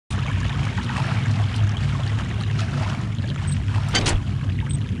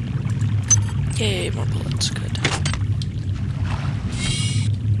Yay, more bullets, good.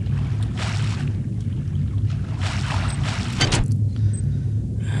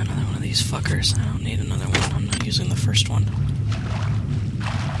 Another one of these fuckers. I don't need another one. I'm not using the first one.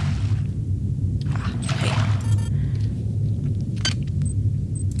 Hey.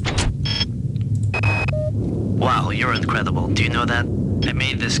 Wow, you're incredible. Do you know that? I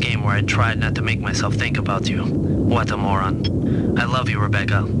made this game where I tried not to make myself think about you. What a moron. I love you,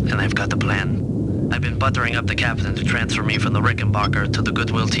 Rebecca, and I've got a plan. I've been buttering up the captain to transfer me from the Rickenbacker to the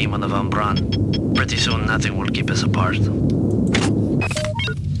Goodwill team on the Van Braun. Pretty soon, nothing will keep us apart.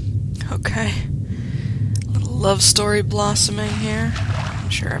 Okay. A little love story blossoming here. I'm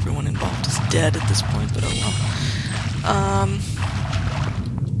sure everyone involved is dead at this point, but oh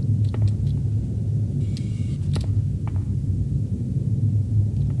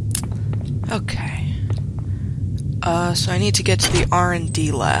well. Okay. So I need to get to the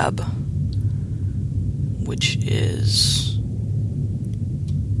R&D lab, which is...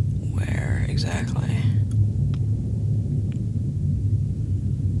 where exactly?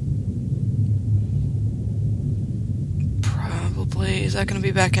 Probably... is that going to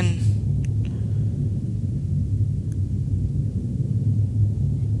be back in...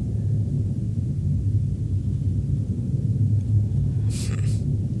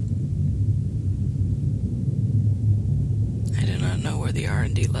 I do not know where the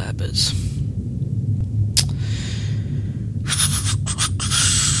R&D lab is.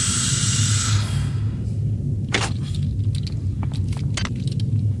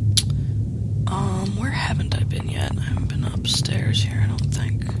 Where haven't I been yet? I haven't been upstairs here, I don't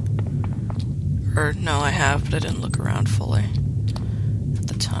think. Or, no, I have, but I didn't look around fully at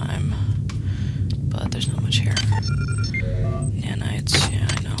the time. But there's not much here. Nanites, yeah,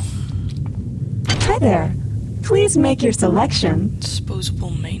 I know. Hi there. Please make your selection.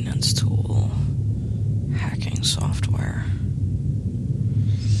 Disposable maintenance tool. Hacking software.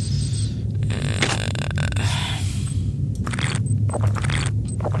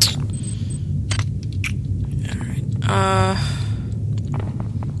 Alright,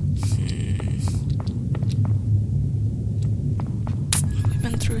 have we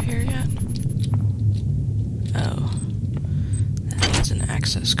been through here yet? Oh. That is an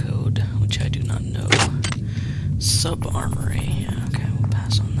access code, which I do not know. Sub-armory. Yeah, okay, we'll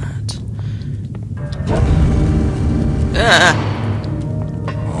pass on that.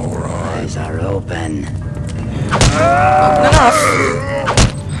 Our eyes are open. Open enough!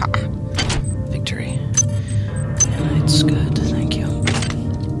 Victory. Yeah, it's good, thank you.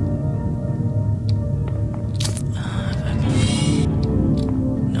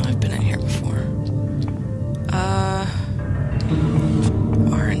 No, I've been in here before.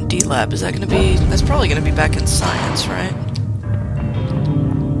 R&D lab, is that gonna be... that's probably gonna be back in science, right?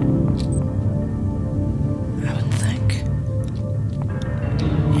 I would think.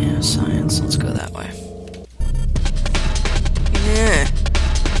 Yeah, science, let's go that way. Yeah.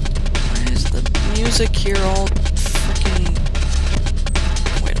 Why is the music here all freaking...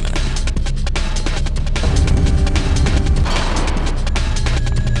 wait a minute.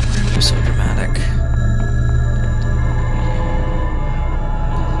 Why are you so dramatic?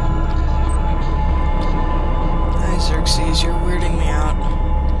 Hi, Xerxes, you're weirding me out.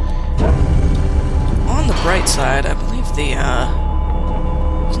 On the bright side, I believe the,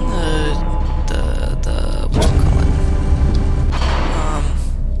 isn't the whatchamacallit?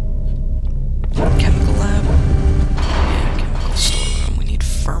 Chemical lab? Yeah, chemical storeroom. We need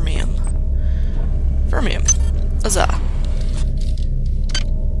fermium. Fermium. Huzzah.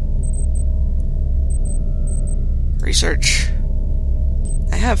 Research.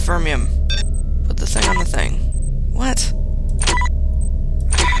 I have fermium. Put the thing on the thing. What?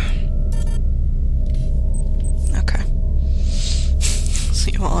 Okay.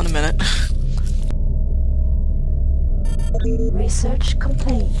 See you all in a minute. Research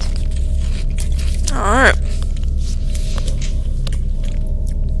complete. Alright.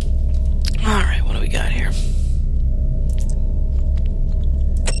 Alright, what do we got here?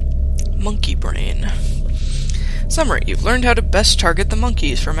 Monkey brain. Summary. You've learned how to best target the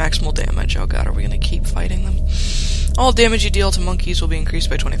monkeys for maximal damage. Oh god, are we gonna keep fighting them? All damage you deal to monkeys will be increased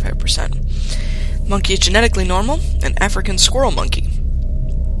by 25%. Monkey is genetically normal, an African squirrel monkey.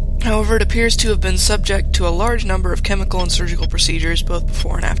 However, it appears to have been subject to a large number of chemical and surgical procedures both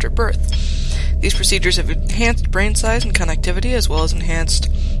before and after birth. These procedures have enhanced brain size and connectivity, as well as enhanced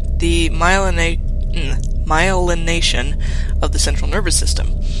the myelination of the central nervous system.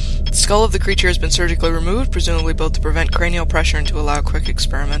 The skull of the creature has been surgically removed, presumably both to prevent cranial pressure and to allow quick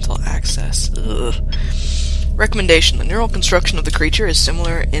experimental access. Ugh. Recommendation. The neural construction of the creature is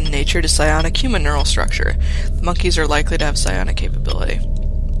similar in nature to psionic human neural structure. The monkeys are likely to have psionic capability.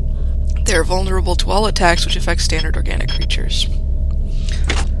 They are vulnerable to all attacks which affect standard organic creatures.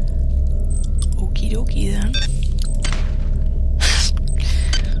 Okie dokie then.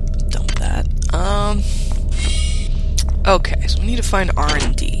 Dump that. Okay, so we need to find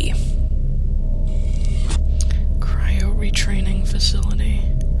R&D. Cryo retraining facility.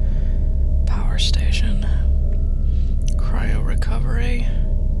 Power station. Cryo recovery.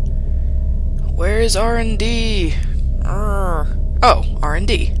 Where is R&D? Oh,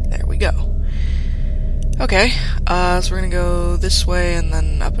 R&D. There we go. Okay, so we're gonna go this way and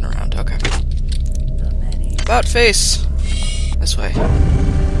then up and around. Okay. About face. This way.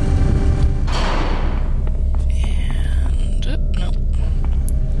 And no.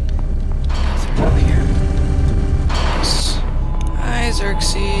 Go through here. Yes. Hi,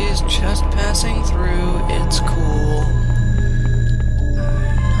 Xerxes. Just passing through. It's cool.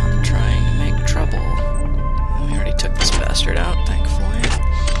 I'm not trying to make trouble. We already took this bastard out, thankfully.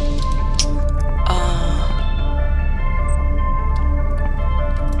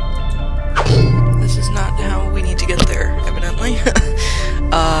 This is not how we need to get there, evidently.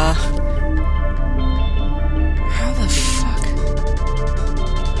 How the fuck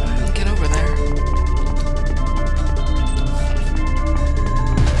do I even get over there?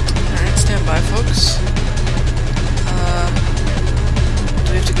 Alright, stand by, folks.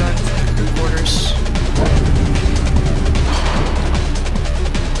 Do we have to go in from the crew quarters?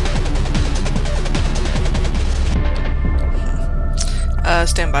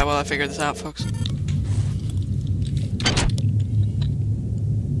 Stand by while I figure this out, folks.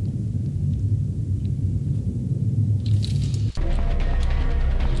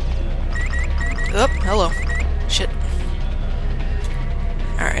 Oh, hello. Shit.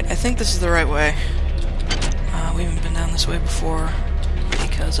 Alright, I think this is the right way. We haven't been down this way before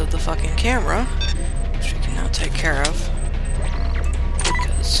because of the fucking camera, which we can now take care of.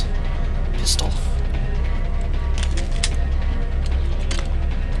 Because... pistol.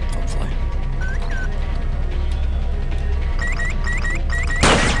 Hopefully.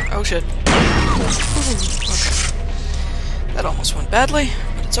 Oh shit. Okay. That almost went badly,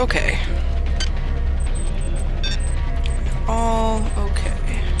 but it's okay. All okay.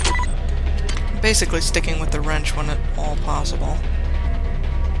 Basically sticking with the wrench when at all possible.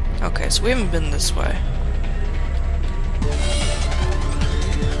 Okay, so we haven't been this way.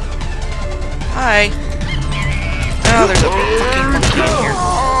 Hi! Oh, there's a fucking monkey in here.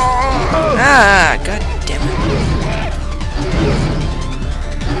 Ah, god damn it.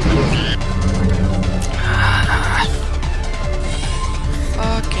 Ah,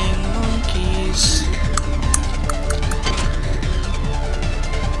 fucking monkeys.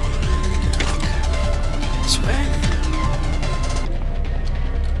 This way?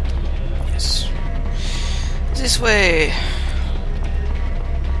 Yes. This way.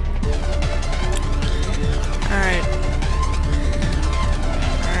 Alright.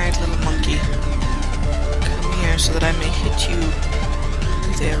 Alright, little monkey. Come here so that I may hit you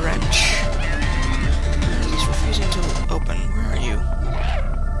with a wrench. He's refusing to open. Where are you?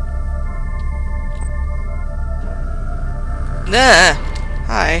 Nah!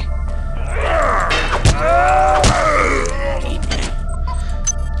 Hi. Eat me.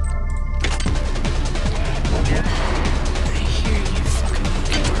 I hear you, fucking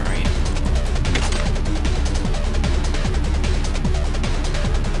monkey. Where are you?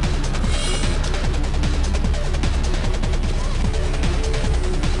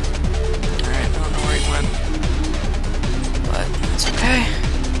 Alright, I don't know where he went. But it's okay.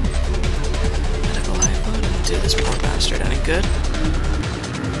 Medical lifeboat didn't do this poor bastard any good.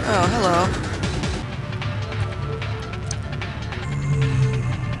 Oh, hello.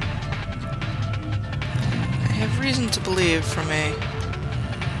 I have reason to believe from a...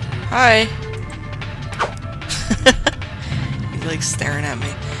 Hi! He's like staring at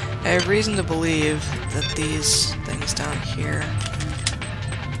me. I have reason to believe that these things down here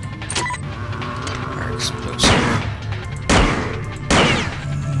are explosive.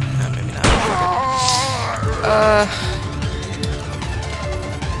 No, maybe not. Fuck it.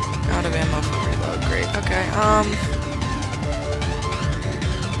 Out of ammo for reload. Great. Okay, alright,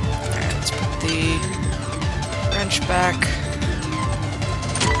 let's put the wrench back.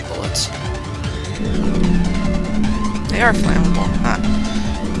 Bullets. They are flammable. Huh.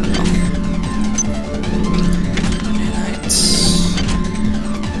 Oh. Nanites.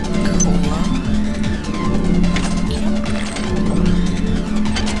 Cola.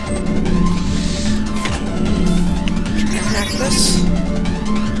 Try and hack this.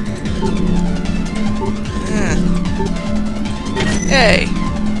 Yeah.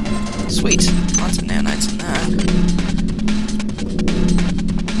 Sweet. Lots of nanites in that.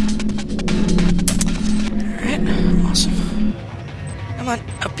 Alright, awesome. Come on,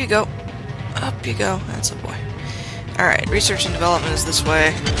 up you go. Up you go. That's a boy. Alright, research and development is this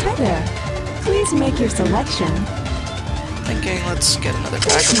way. Hi there. Please make your selection. Thinking, let's get another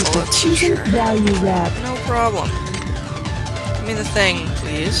pack Thank you of for bullets. choosing Sure. Value Wrap. No problem. Give me the thing,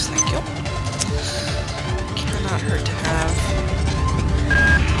 please. Thank you. Cannot hurt to have.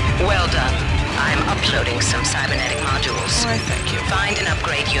 Well done. I'm uploading some cybernetic modules. Why, thank you. Find an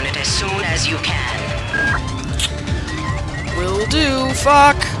upgrade unit as soon as you can. Will do.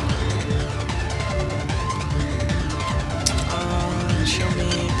 Fuck. Show me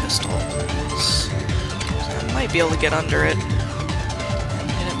pistol, please. I might be able to get under it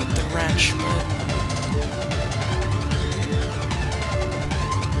and hit it with the wrench, but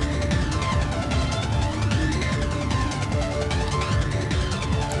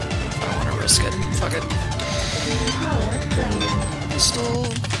I want to risk it. Fuck it. Pistol.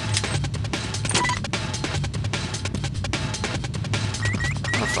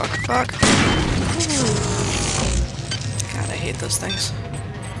 Oh fuck, fuck. God, I hate those things.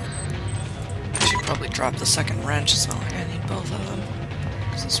 I should probably drop the second wrench, it's not like I need both of them.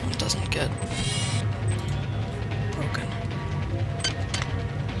 Because this one doesn't get broken.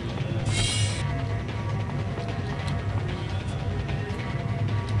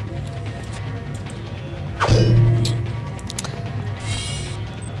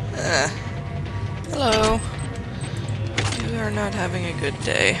 Hello. You are not having a good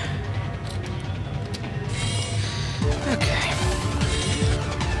day. Okay.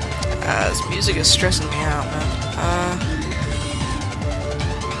 This music is stressing me out, man.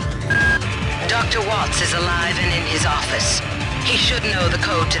 Dr. Watts is alive and in his office. He should know the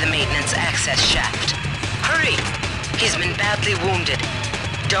code to the maintenance access shaft. Hurry! He's been badly wounded.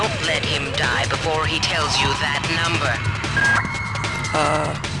 Don't let him die before he tells you that number.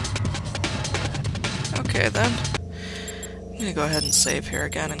 Okay then. I'm gonna go ahead and save here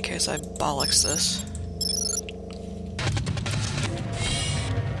again in case I bollocks this.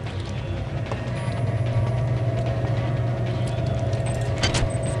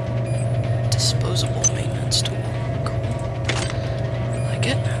 Disposable maintenance tool. Cool. I like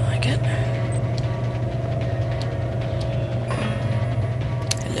it, I like it.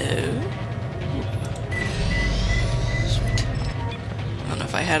 Hello? Sweet. I don't know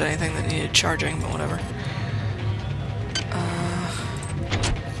if I had anything that needed charging, but whatever.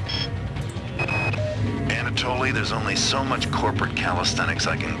 Anatoly, there's only so much corporate calisthenics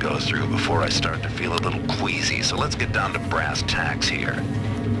I can go through before I start to feel a little queasy, so let's get down to brass tacks here.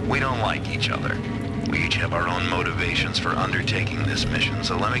 We don't like each other. We each have our own motivations for undertaking this mission,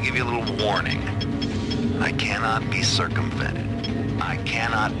 so let me give you a little warning. I cannot be circumvented. I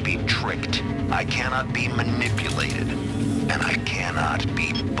cannot be tricked. I cannot be manipulated. And I cannot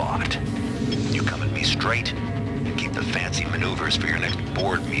be bought. You come at me straight, and keep the fancy maneuvers for your next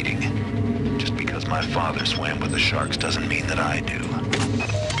board meeting. Just because my father swam with the sharks doesn't mean that I do.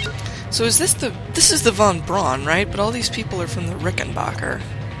 So is this is the Von Braun, right? But all these people are from the Rickenbacker.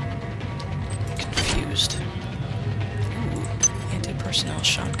 Confused. Ooh, anti-personnel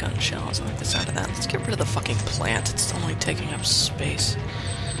shotgun shells. I like the sound of that. Let's get rid of the fucking plant. It's only taking up space.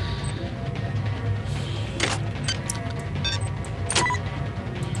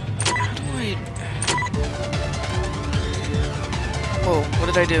 How do I... Whoa, what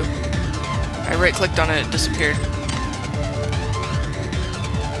did I do? I right-clicked on it, it disappeared.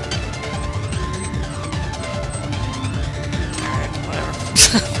 Alright, whatever.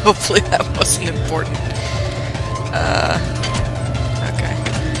 Hopefully that wasn't important. Okay.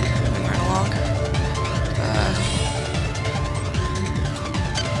 Moving right along.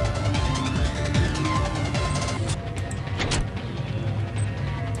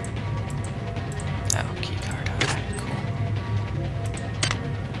 Oh, keycard, okay, cool.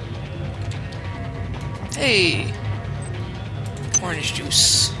 Hey! Orange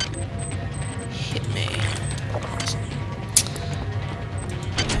juice. Hit me. Awesome.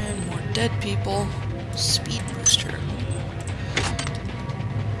 And more dead people. Speed booster.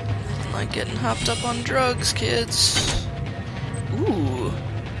 Nothing like getting hopped up on drugs, kids. Ooh.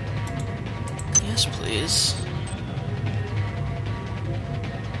 Yes, please.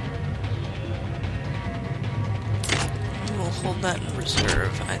 We'll hold that in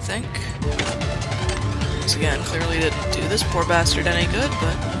reserve, I think. Once again, clearly didn't do this poor bastard any good,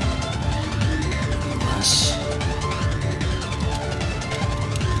 but nonetheless.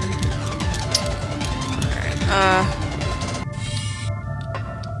 Alright,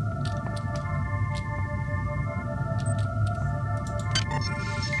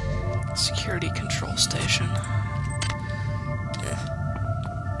 Security control station.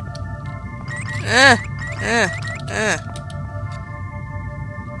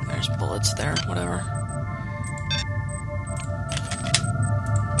 There's bullets there, whatever.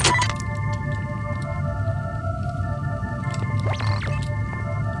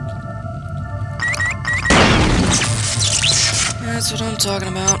 That's what I'm talking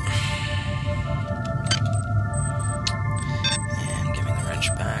about. And give me the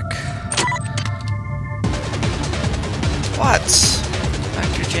wrench back. What?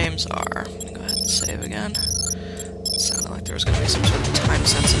 Dr. James R. I'm gonna go ahead and save again. It sounded like there was gonna be some sort of time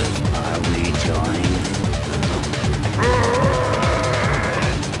sensitive. Are we joined?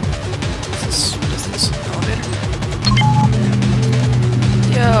 What is this? Elevator?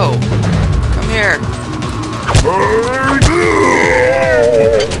 Yo! Come here!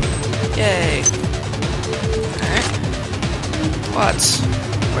 Yay! Alright. What?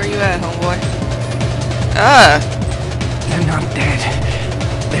 Where you at, homeboy? Ah! They're not dead.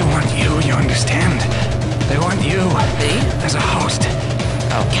 They want you understand? They want you. Me? As a host.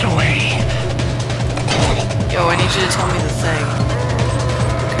 Oh. Get away. Yo, I need you to tell me the thing.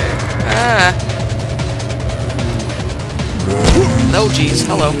 Okay. Ah! Oh, jeez.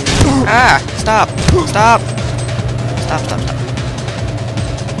 Hello. Ah! Stop! Stop! Stop, stop, stop.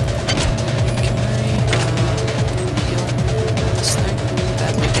 Can I, heal this thing?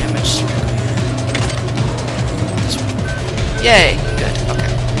 Badly damaged. This one. Yay! Good,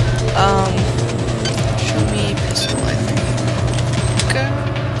 okay. Show me pistol, I think. Go.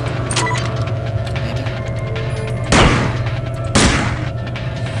 Maybe?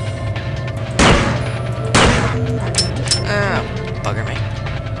 Ah, bugger me.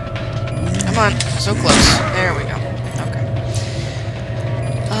 Come on, so close. There we go.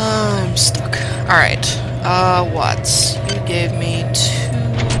 I'm stuck. Alright. Watts. You gave me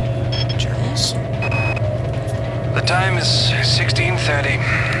 2 journals. The time is 16:30.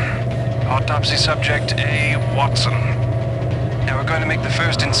 Autopsy subject A. Watson. Now we're going to make the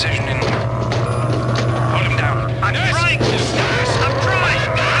first incision in... Hold him down. I'm trying to! I'm trying!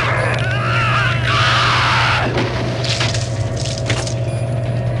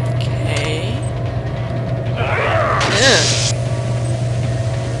 Okay. Ugh.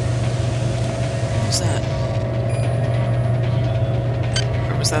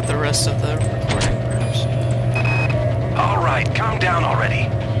 Was that the rest of the recording, perhaps? Alright, calm down already.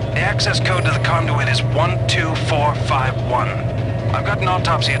 The access code to the conduit is 12451. I've got an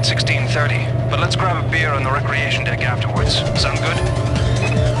autopsy at 16:30, but let's grab a beer on the recreation deck afterwards. Sound good?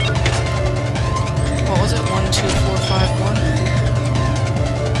 What was it? 12451?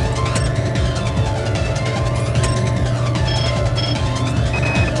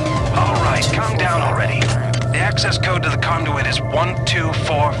 Alright, calm down already. The access code to the conduit is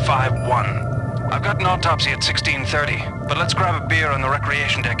 12451. I've got an autopsy at 16:30, but let's grab a beer on the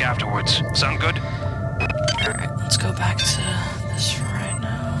recreation deck afterwards. Sound good? Alright, let's go back to this for right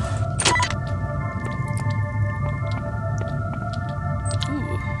now.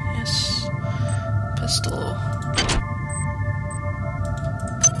 Ooh, yes. Pistol.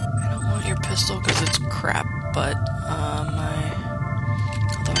 I don't want your pistol because it's crap, but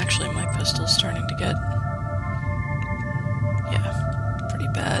although actually my pistol's starting to get... yeah, pretty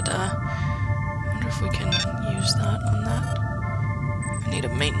bad. I wonder if we can use that on that. I need a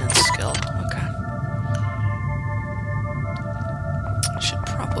maintenance skill. Okay. I should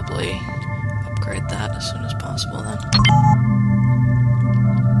probably upgrade that as soon as possible then.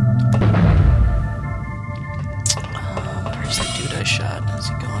 Where's the dude I shot? Is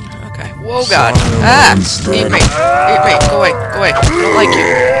he gone? Okay. Whoa, God! Ah! Eat me! Eat me! Go away! Go away! I don't like you!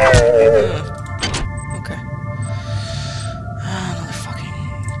 Okay. Another fucking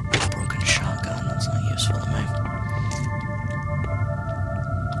broken shotgun. That's not useful to me.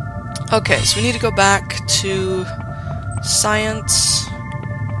 Okay, so we need to go back to science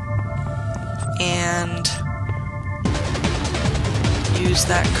and use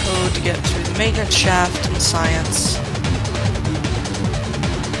that code to get through the maintenance shaft in science.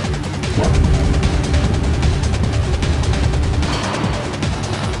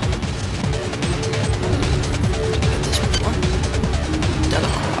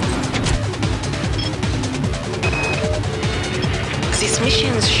 These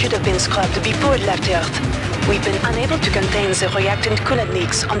missions should have been scrubbed before it left Earth. We've been unable to contain the reactant coolant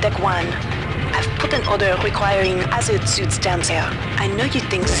leaks on Deck 1. I've put an order requiring hazard suits down there. I know you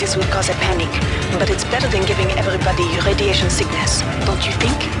think this would cause a panic, but it's better than giving everybody radiation sickness, don't you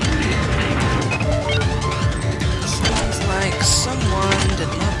think? Sounds like someone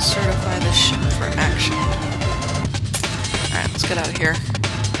did not certify this ship for action. Alright, let's get out of here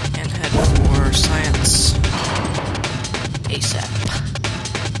and head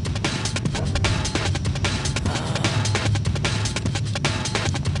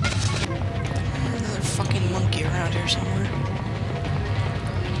here somewhere.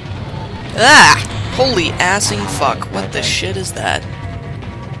 Ah! Holy assing fuck. What the shit is that?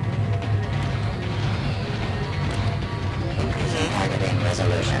 Targeting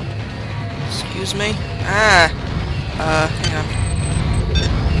resolution. Excuse me? Ah! Hang on.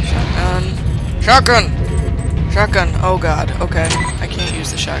 Shotgun! Shotgun! Oh god, okay. I can't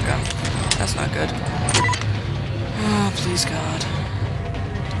use the shotgun. That's not good. Oh, please god.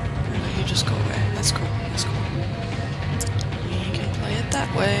 You just go away. That's cool. That's cool. We can play it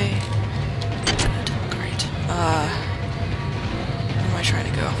that way. Good. Great. Where am I trying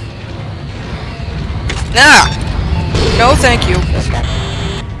to go? Ah! No, thank you.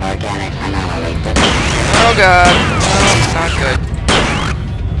 Organic anomaly. Oh god. Oh, not good.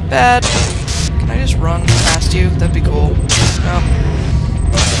 Bad. Can I just run past you? That'd be cool. No.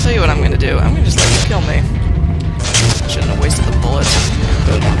 I'll tell you what I'm gonna do. I'm gonna just let you kill me. Shouldn't have wasted the bullets.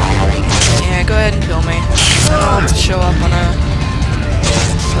 Yeah, go ahead and kill me. Then I'll have to show up on a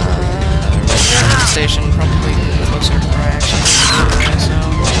resurrection station, probably closer to where I actually am. So,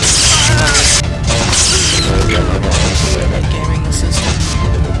 gaming the system.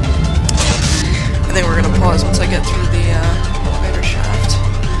 I think we're gonna pause once I get through the elevator shaft.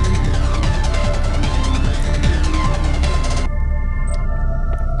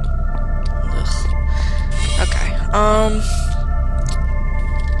 Ugh. Okay.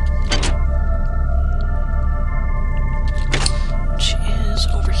 She is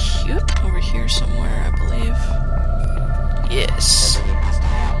over here somewhere, I believe. Yes.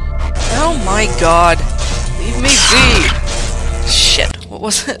 Oh my god. Leave me be! Shit, what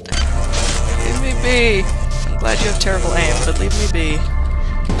was it? Leave me be! I'm glad you have terrible aim, but leave me be.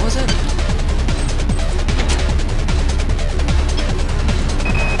 What was it?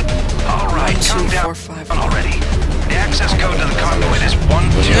 Alright, 1, 2, calm down 4, 5. already. The access code to the conduit is 1,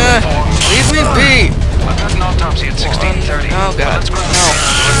 2, 4. Leave me be! I've got an autopsy at 16:30. Oh god. Let's grab No.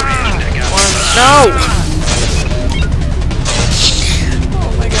 No!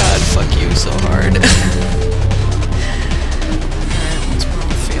 Oh my god, fuck you so hard. Alright, what's my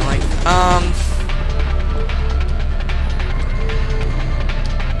feeling?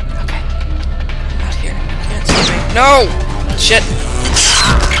 Okay. I'm not here. You can't see me. No! Shit!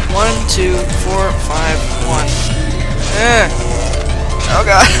 1, 2, 4, 5, 1. Oh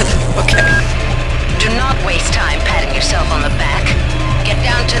god. Okay. Do not waste time patting yourself on the back. Get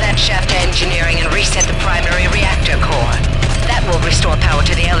down to that shaft to engineering and reset the primary reactor core. That will restore power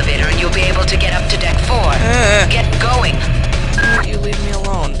to the elevator and you'll be able to get up to deck 4. Get going. You leave me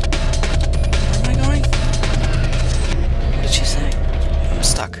alone. Where am I going? What did she say? I'm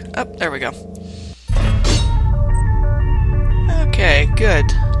stuck. Oh, there we go. Okay, good.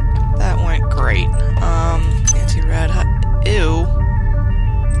 That went great. Anti-rad ew.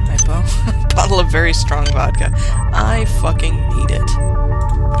 Hypo. Bottle of very strong vodka. I fucking need it.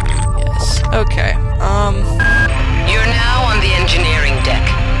 Yes. Okay. You're now on the engineering deck.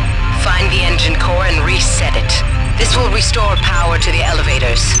 Find the engine core and reset it. This will restore power to the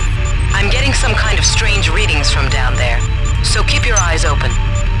elevators. I'm getting some kind of strange readings from down there, so keep your eyes open.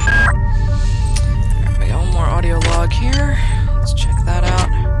 There we go. One more audio log here. Let's check that out.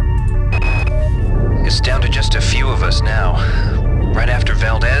 It's down to just a few of us now. Right after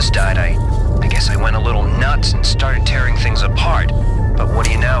Valdez died, I guess I went a little nuts and started tearing things apart. But what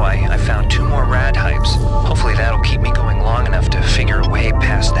do you know, I found 2 more rad hypes. Hopefully that'll keep me going long enough to figure a way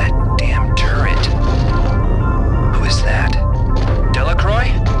past that damn turret. Who is that?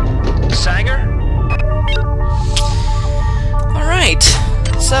 Delacroix? Sanger? Alright.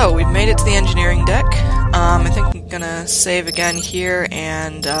 So, we've made it to the engineering deck. I think I'm gonna save again here,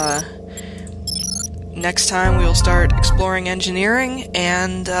 and next time we will start exploring engineering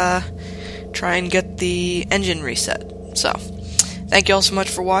and try and get the engine reset. So, thank you all so much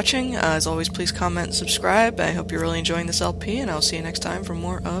for watching. As always, please comment and subscribe. I hope you're really enjoying this LP, and I'll see you next time for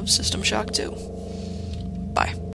more of System Shock 2.